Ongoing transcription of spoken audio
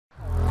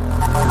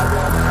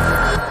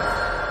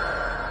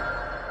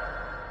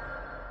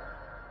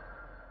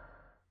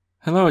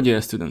Hello dear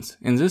students,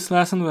 in this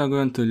lesson we are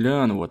going to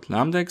learn what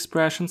Lambda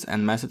expressions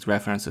and method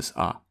references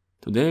are.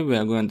 Today we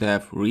are going to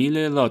have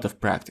really a lot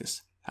of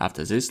practice.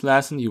 After this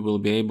lesson you will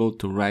be able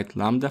to write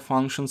Lambda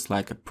functions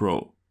like a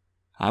pro.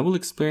 I will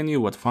explain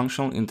you what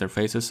functional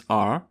interfaces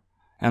are,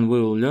 and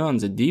we will learn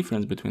the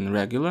difference between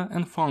regular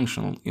and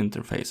functional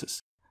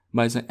interfaces.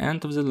 By the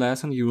end of the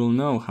lesson you will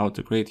know how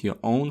to create your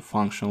own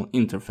functional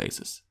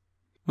interfaces.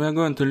 We are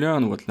going to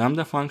learn what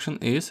Lambda function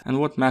is and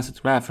what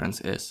method reference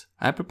is.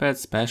 I prepared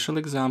special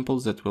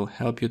examples that will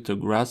help you to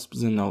grasp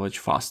the knowledge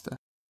faster.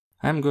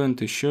 I am going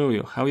to show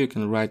you how you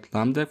can write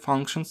Lambda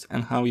functions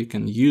and how you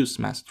can use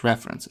method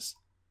references.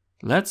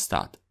 Let's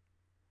start.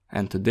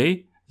 And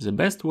today, the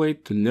best way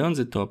to learn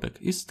the topic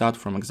is start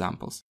from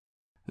examples.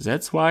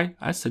 That's why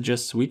I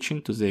suggest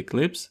switching to the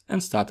Eclipse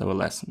and start our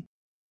lesson.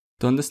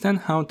 To understand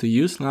how to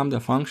use Lambda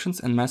functions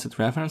and method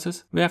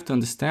references, we have to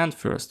understand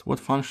first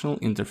what functional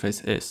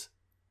interface is.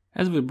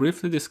 As we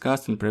briefly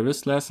discussed in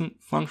previous lesson,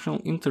 functional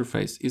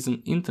interface is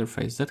an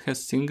interface that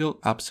has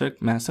single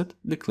abstract method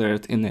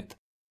declared in it.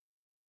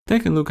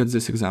 Take a look at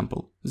this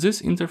example.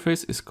 This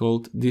interface is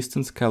called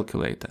distance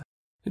calculator.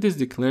 It is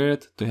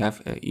declared to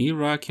have a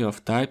hierarchy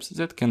of types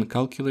that can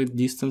calculate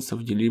distance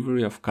of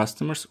delivery of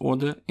customer's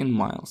order in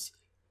miles.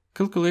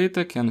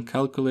 Calculator can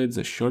calculate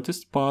the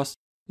shortest path,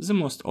 the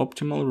most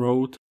optimal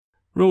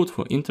route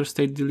for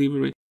interstate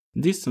delivery,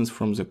 distance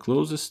from the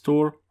closest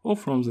store or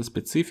from the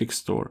specific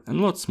store,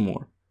 and lots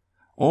more.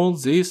 All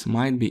this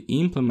might be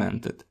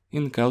implemented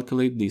in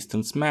calculate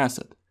distance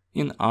method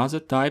in other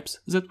types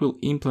that will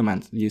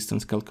implement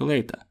distance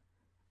calculator.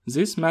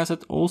 This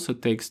method also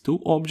takes two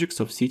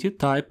objects of city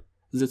type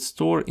that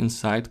store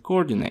inside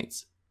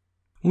coordinates.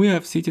 We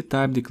have city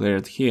type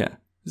declared here.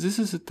 This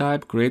is a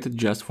type created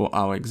just for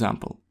our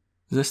example.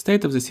 The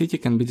state of the city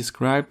can be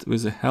described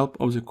with the help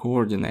of the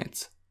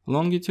coordinates,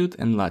 longitude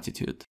and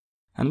latitude.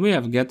 And we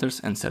have getters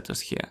and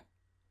setters here.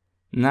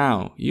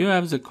 Now, you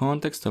have the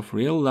context of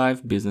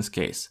real-life business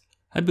case.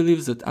 I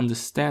believe that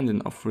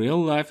understanding of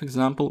real-life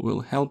example will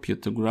help you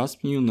to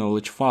grasp new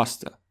knowledge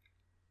faster.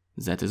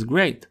 That is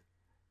great.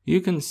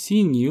 You can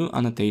see new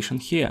annotation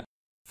here.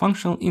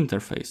 Functional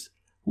interface.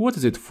 What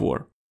is it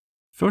for?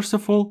 First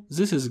of all,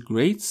 this is a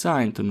great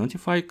sign to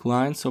notify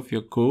clients of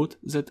your code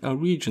that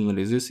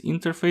originally this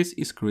interface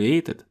is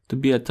created to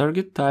be a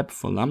target type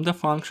for Lambda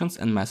functions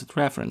and method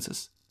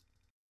references.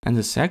 And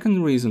the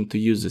second reason to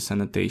use this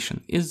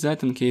annotation is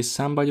that in case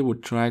somebody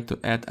would try to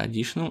add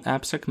additional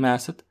abstract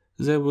method,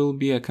 there will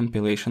be a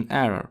compilation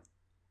error.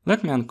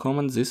 Let me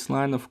uncomment this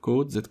line of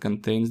code that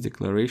contains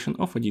declaration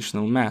of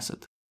additional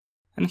method.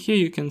 And here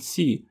you can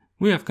see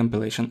we have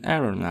compilation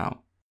error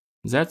now.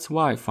 That's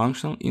why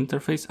functional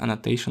interface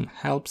annotation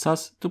helps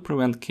us to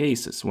prevent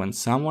cases when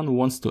someone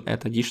wants to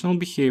add additional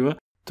behavior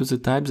to the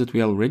type that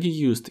we already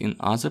used in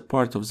other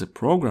part of the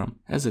program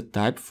as a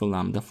type for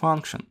Lambda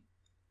function.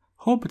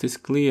 Hope it is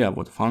clear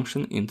what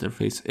function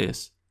interface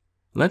is.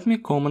 Let me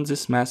comment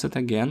this method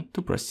again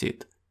to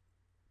proceed.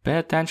 Pay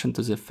attention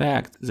to the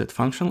fact that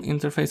functional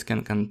interface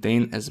can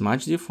contain as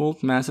much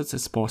default methods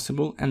as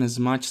possible and as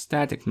much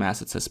static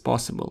methods as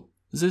possible.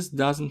 This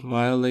doesn't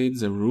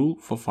violate the rule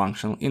for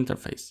functional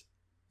interface.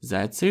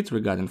 That's it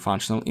regarding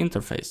functional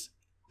interface.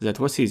 That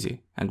was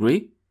easy,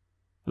 agree?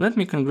 Let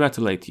me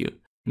congratulate you.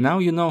 Now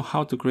you know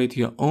how to create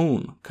your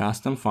own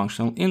custom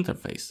functional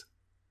interface.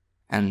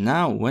 And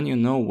now, when you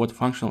know what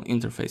functional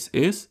interface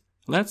is,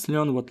 let's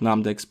learn what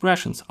Lambda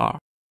expressions are.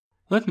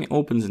 Let me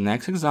open the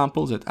next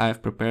example that I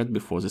have prepared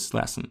before this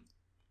lesson.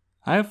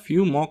 I have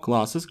few more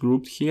classes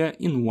grouped here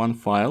in one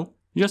file,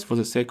 just for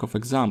the sake of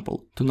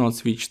example, to not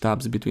switch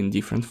tabs between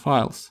different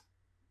files.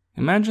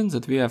 Imagine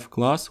that we have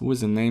class with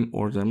the name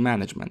order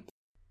management.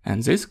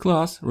 And this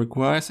class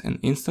requires an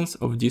instance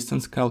of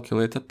distance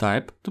calculator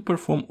type to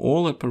perform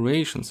all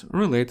operations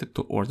related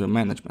to order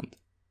management.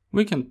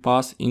 We can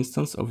pass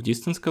instance of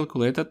distance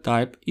calculator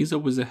type either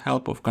with the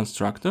help of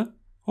constructor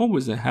or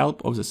with the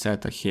help of the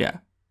setter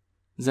here.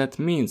 That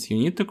means you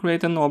need to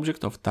create an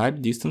object of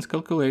type distance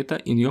calculator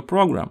in your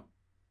program.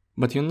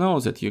 But you know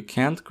that you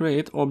can't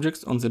create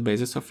objects on the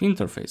basis of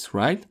interface,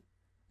 right?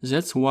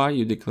 That's why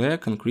you declare a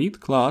concrete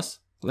class,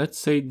 let's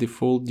say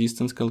default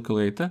distance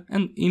calculator,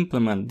 and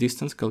implement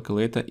distance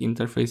calculator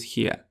interface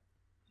here.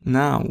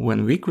 Now,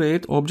 when we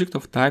create object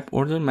of type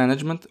order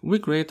management, we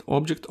create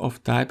object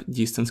of type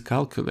distance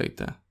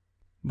calculator.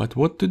 But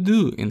what to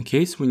do in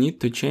case we need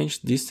to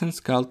change distance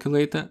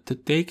calculator to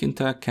take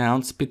into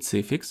account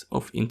specifics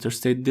of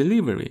interstate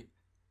delivery?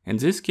 In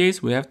this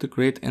case, we have to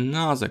create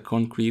another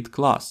concrete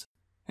class,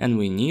 and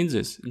we need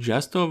this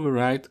just to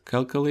override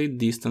calculate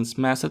distance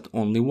method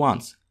only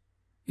once.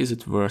 Is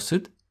it worth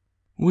it?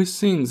 We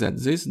think that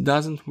this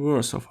doesn't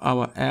worth of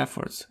our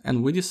efforts,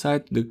 and we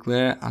decide to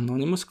declare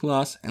anonymous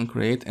class and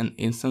create an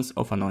instance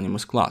of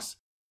anonymous class.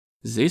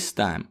 This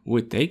time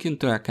we take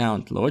into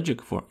account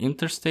logic for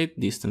interstate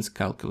distance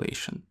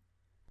calculation.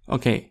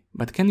 Okay,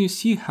 but can you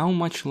see how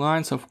much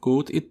lines of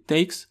code it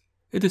takes?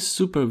 It is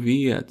super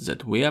weird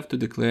that we have to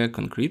declare a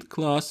concrete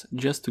class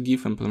just to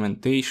give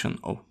implementation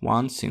of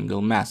one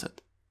single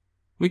method.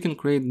 we can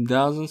create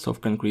dozens of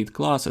concrete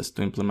classes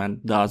to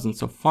implement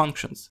dozens of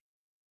functions.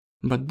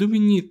 But do we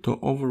need to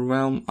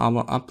overwhelm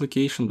our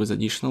application with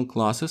additional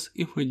classes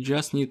if we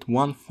just need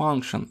one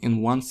function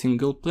in one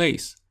single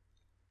place?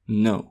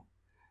 No.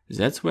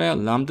 That's where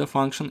Lambda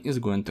function is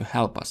going to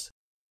help us.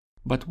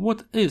 But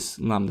what is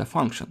Lambda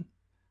function?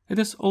 It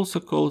is also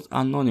called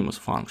anonymous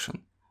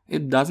function.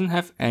 It doesn't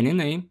have any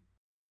name.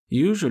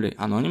 Usually,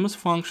 anonymous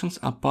functions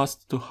are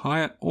passed to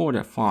higher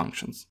order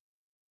functions.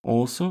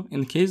 Also,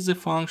 in case the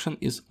function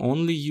is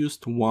only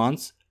used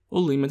once or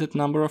limited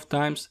number of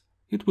times,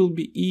 it will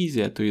be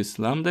easier to use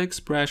Lambda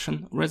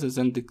expression rather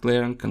than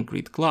declaring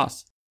concrete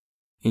class.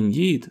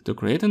 Indeed, to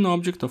create an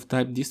object of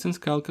type distance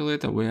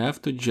calculator, we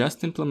have to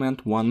just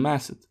implement one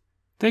method.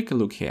 Take a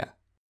look here.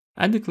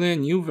 I declare a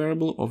new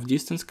variable of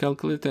distance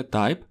calculator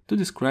type to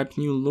describe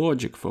new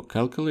logic for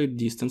calculate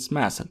distance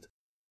method.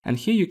 And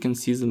here you can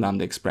see the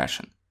Lambda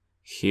expression.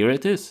 Here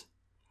it is.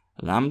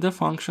 Lambda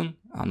function,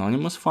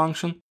 anonymous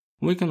function.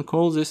 We can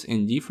call this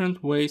in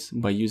different ways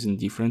by using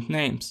different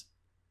names.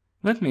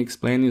 Let me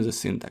explain you the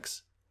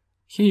syntax.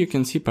 Here you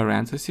can see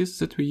parentheses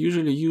that we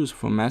usually use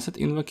for method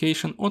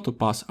invocation or to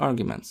pass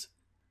arguments.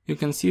 You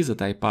can see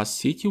that I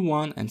pass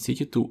city1 and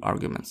city2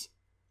 arguments.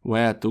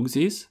 Where I took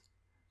these?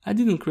 I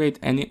didn't create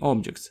any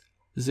objects.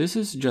 This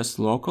is just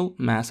local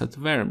method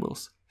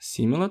variables,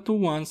 similar to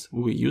ones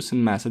we use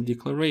in method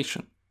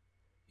declaration.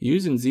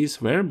 Using these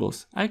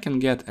variables, I can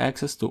get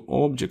access to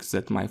objects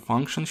that my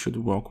function should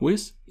work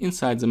with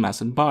inside the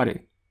method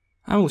body.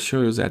 I will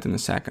show you that in a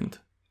second.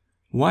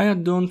 Why I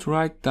don't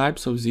write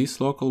types of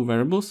these local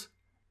variables?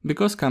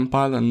 Because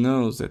compiler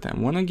knows that I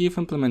wanna give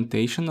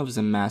implementation of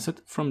the method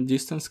from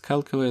distance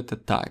calculator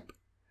type.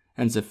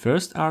 And the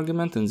first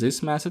argument in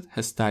this method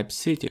has type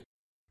city,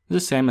 the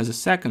same as the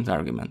second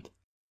argument.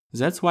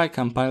 That's why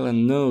compiler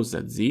knows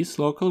that these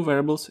local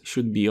variables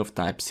should be of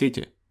type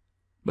city.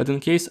 But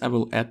in case I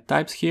will add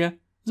types here,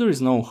 there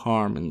is no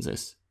harm in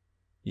this.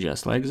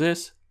 Just like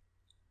this.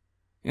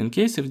 In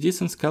case if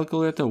distance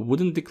calculator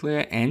wouldn't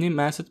declare any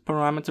method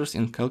parameters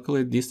in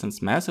calculate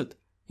distance method,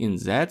 in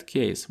that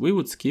case we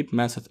would skip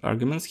method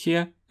arguments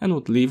here and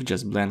would leave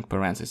just blank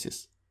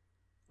parentheses.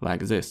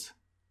 Like this.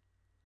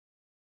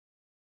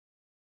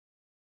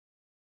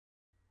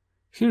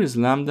 Here is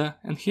lambda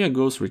and here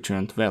goes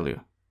returned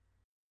value.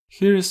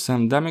 Here is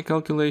some dummy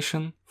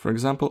calculation. For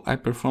example, I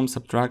perform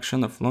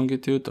subtraction of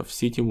longitude of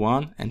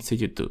city1 and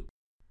city2.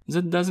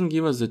 That doesn't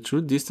give us the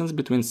true distance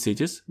between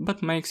cities,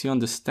 but makes you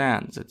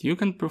understand that you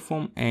can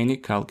perform any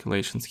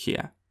calculations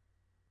here.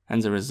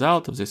 And the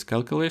result of this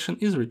calculation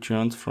is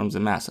returned from the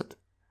method.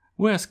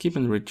 We are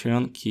skipping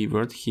return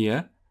keyword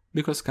here,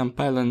 because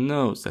compiler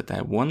knows that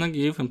I wanna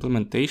give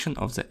implementation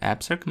of the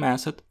abstract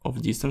method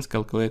of distance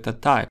calculator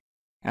type,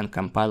 and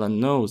compiler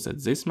knows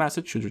that this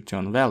method should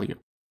return value.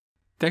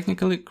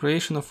 Technically,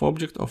 creation of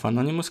object of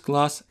anonymous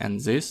class and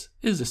this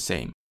is the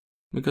same,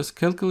 because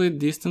calculate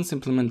distance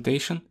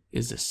implementation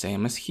is the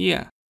same as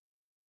here.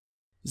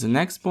 The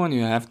next point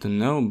you have to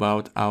know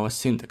about our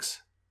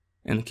syntax.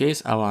 In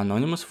case our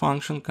anonymous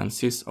function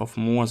consists of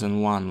more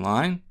than one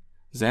line,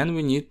 then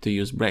we need to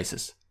use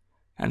braces.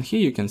 And here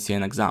you can see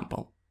an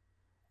example.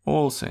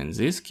 Also in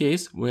this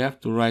case we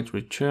have to write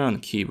return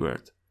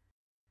keyword.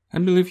 I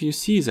believe you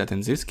see that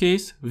in this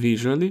case,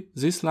 visually,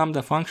 this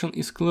lambda function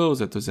is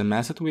closer to the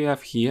method we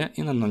have here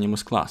in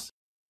anonymous class.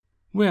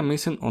 We are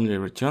missing only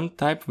return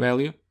type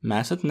value,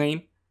 method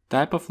name,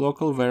 type of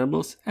local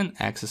variables and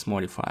access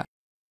modifier.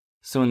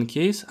 So in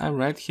case I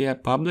write here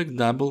public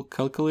double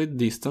calculate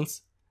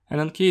distance,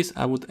 and in case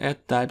I would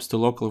add types to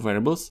local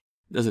variables,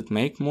 does it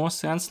make more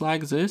sense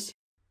like this?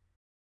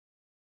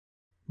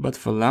 But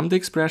for lambda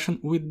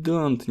expression we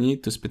don't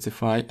need to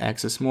specify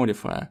access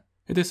modifier,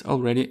 it is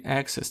already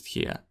accessed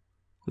here.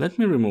 Let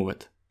me remove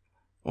it.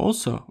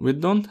 Also, we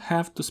don't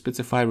have to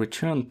specify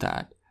return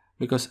type,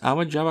 because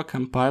our Java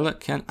compiler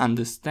can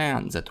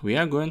understand that we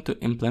are going to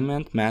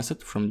implement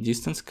method from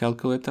distance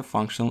calculator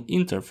functional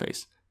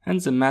interface,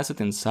 and the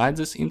method inside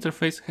this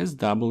interface has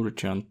double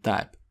return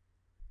type.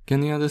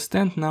 Can you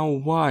understand now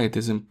why it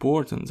is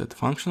important that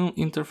functional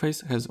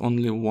interface has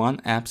only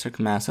one abstract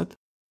method?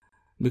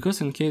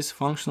 Because in case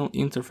functional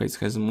interface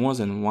has more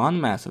than one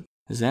method,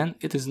 then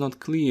it is not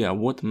clear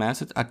what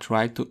method I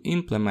try to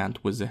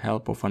implement with the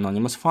help of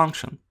anonymous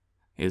function.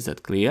 Is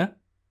that clear?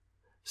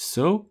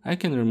 So I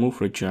can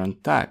remove return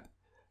type,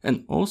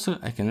 and also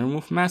I can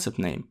remove method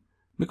name,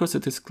 because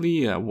it is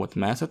clear what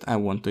method I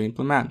want to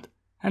implement,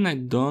 and I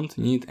don't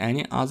need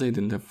any other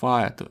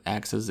identifier to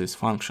access this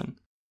function.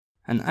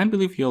 And I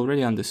believe you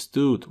already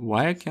understood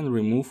why I can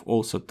remove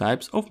also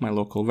types of my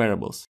local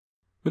variables,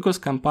 because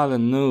compiler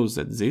knows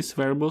that these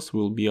variables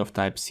will be of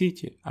type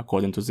city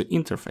according to the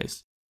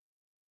interface.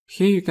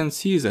 Here you can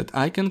see that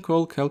I can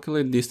call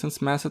calculate distance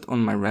method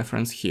on my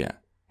reference here,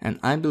 and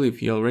I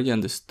believe you already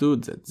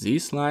understood that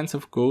these lines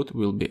of code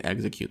will be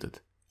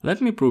executed.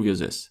 Let me prove you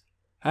this.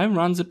 I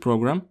run the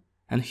program,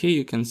 and here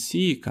you can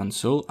see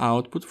console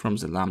output from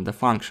the lambda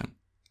function.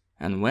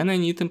 And when I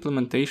need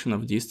implementation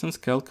of distance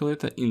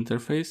calculator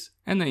interface,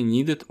 and I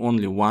need it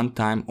only one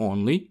time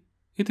only,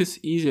 it is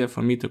easier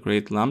for me to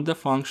create Lambda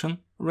function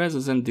rather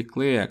than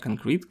declare a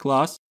concrete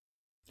class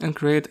and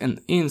create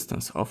an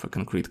instance of a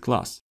concrete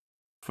class.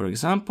 For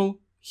example,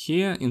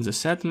 here in the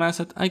set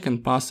method I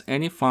can pass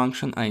any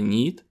function I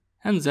need,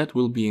 and that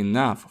will be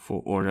enough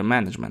for order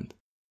management.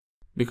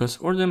 Because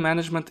order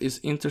management is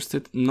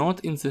interested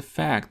not in the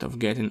fact of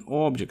getting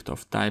object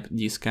of type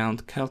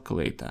discount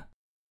calculator.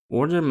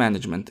 Order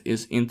management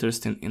is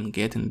interested in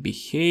getting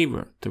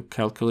behavior to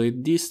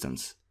calculate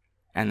distance,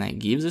 and I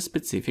give the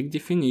specific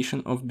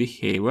definition of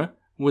behavior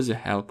with the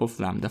help of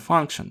Lambda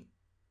function.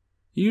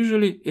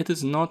 Usually it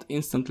is not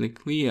instantly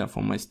clear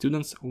for my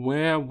students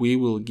where we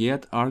will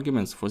get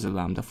arguments for the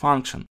Lambda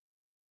function.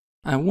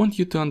 I want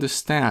you to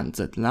understand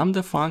that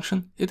Lambda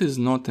function, it is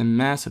not a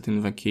method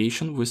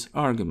invocation with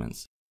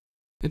arguments.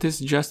 It is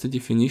just a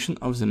definition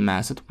of the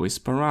method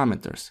with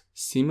parameters,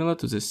 similar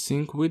to the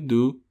thing we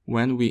do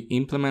when we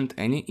implement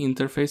any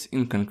interface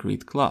in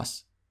concrete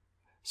class.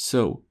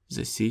 So,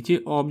 the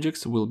city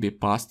objects will be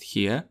passed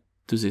here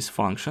to this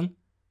function,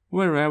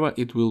 wherever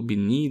it will be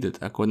needed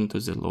according to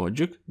the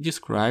logic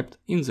described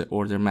in the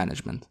order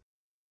management.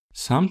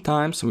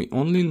 Sometimes we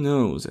only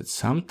know that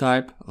some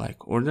type,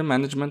 like order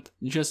management,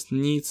 just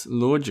needs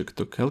logic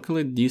to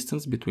calculate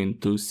distance between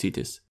two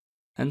cities.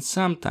 And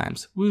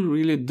sometimes we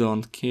really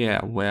don't care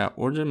where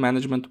order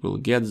management will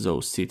get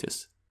those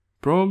cities.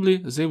 Probably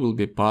they will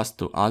be passed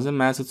to other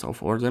methods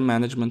of order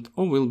management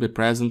or will be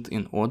present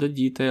in order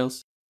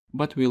details,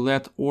 but we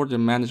let order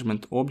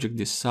management object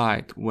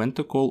decide when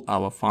to call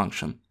our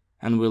function,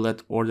 and we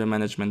let order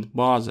management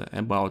bother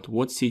about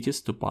what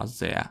cities to pass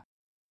there.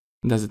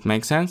 Does it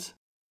make sense?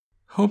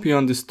 Hope you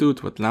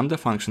understood what Lambda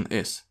function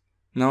is.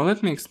 Now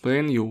let me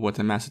explain you what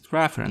a method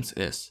reference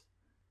is.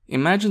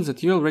 Imagine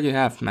that you already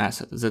have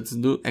methods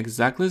that do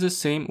exactly the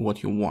same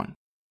what you want.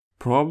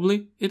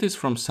 Probably it is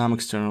from some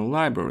external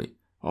library,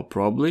 or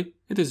probably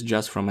it is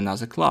just from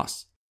another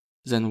class.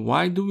 Then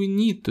why do we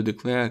need to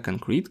declare a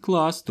concrete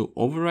class to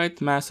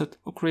override method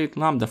or create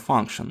Lambda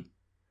function?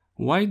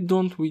 Why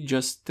don't we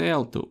just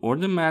tell to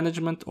order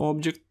management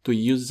object to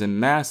use the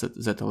method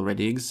that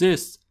already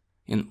exists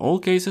in all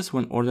cases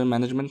when order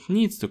management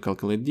needs to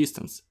calculate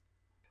distance?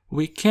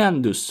 We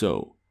can do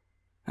so.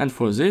 And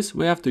for this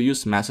we have to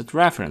use method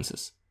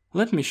references.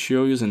 Let me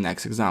show you the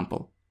next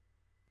example.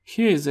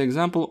 Here is the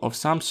example of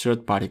some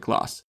third-party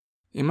class.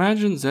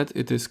 Imagine that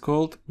it is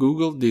called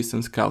Google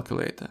Distance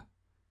Calculator,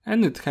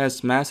 and it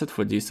has method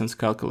for distance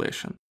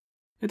calculation.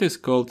 It is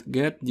called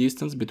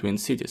getDistance between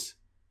cities.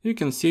 You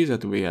can see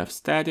that we have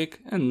static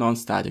and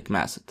non-static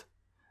method.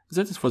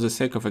 That is for the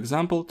sake of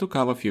example to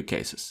cover few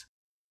cases.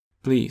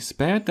 Please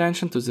pay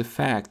attention to the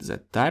fact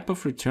that type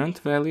of returned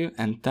value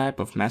and type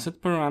of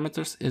method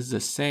parameters is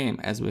the same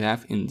as we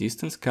have in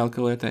distance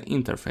calculator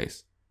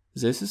interface.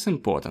 This is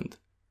important.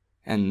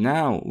 And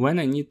now, when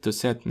I need to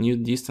set new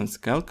distance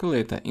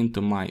calculator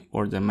into my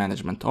order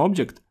management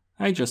object,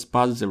 I just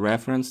pass the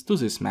reference to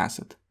this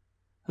method.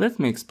 Let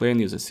me explain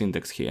you the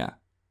syntax here.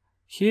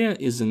 Here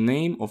is the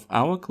name of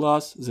our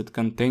class that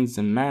contains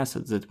the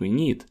method that we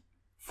need,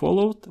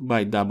 followed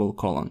by double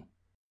colon.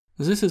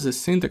 This is the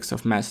syntax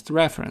of method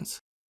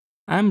reference.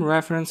 I'm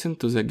referencing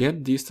to the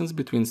getDistance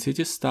between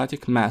cities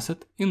static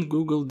method in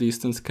Google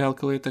Distance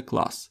Calculator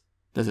class.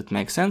 Does it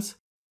make sense?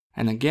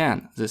 And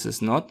again, this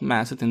is not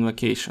method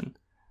invocation.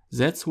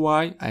 That's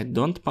why I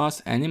don't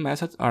pass any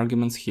method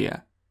arguments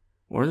here.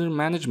 Order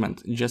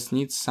management just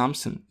needs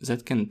something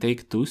that can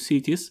take two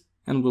cities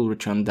and will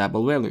return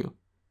double value.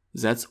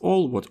 That's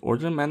all what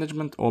order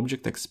management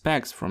object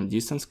expects from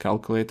distance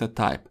calculator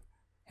type.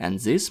 And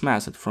this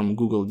method from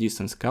Google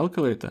Distance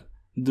Calculator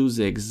do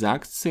the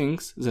exact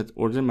things that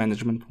order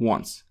management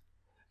wants.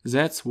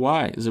 That's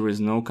why there is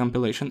no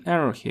compilation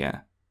error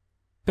here.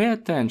 Pay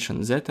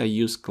attention that I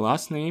use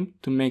class name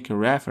to make a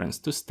reference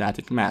to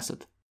static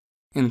method.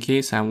 In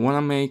case I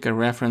wanna make a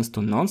reference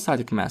to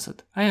non-static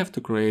method, I have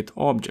to create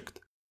object.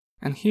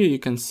 And here you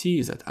can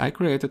see that I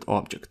created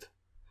object.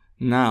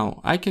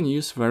 Now I can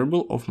use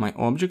variable of my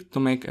object to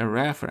make a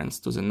reference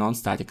to the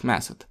non-static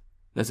method.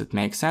 Does it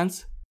make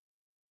sense?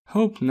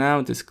 Hope now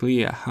it is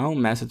clear how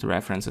method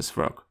references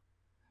work.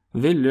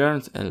 We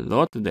learned a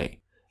lot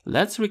today.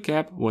 Let's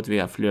recap what we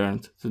have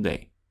learned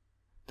today.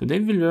 Today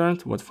we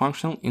learned what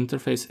functional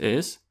interface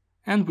is,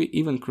 and we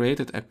even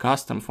created a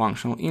custom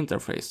functional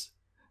interface.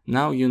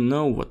 Now you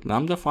know what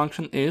Lambda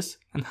function is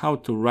and how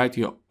to write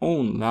your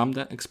own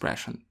Lambda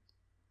expression.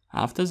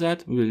 After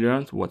that we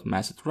learned what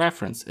method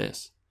reference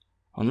is.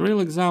 On real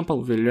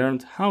example we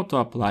learned how to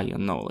apply your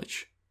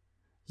knowledge.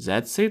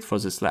 That's it for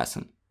this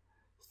lesson.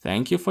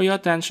 Thank you for your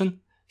attention.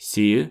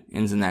 See you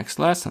in the next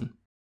lesson.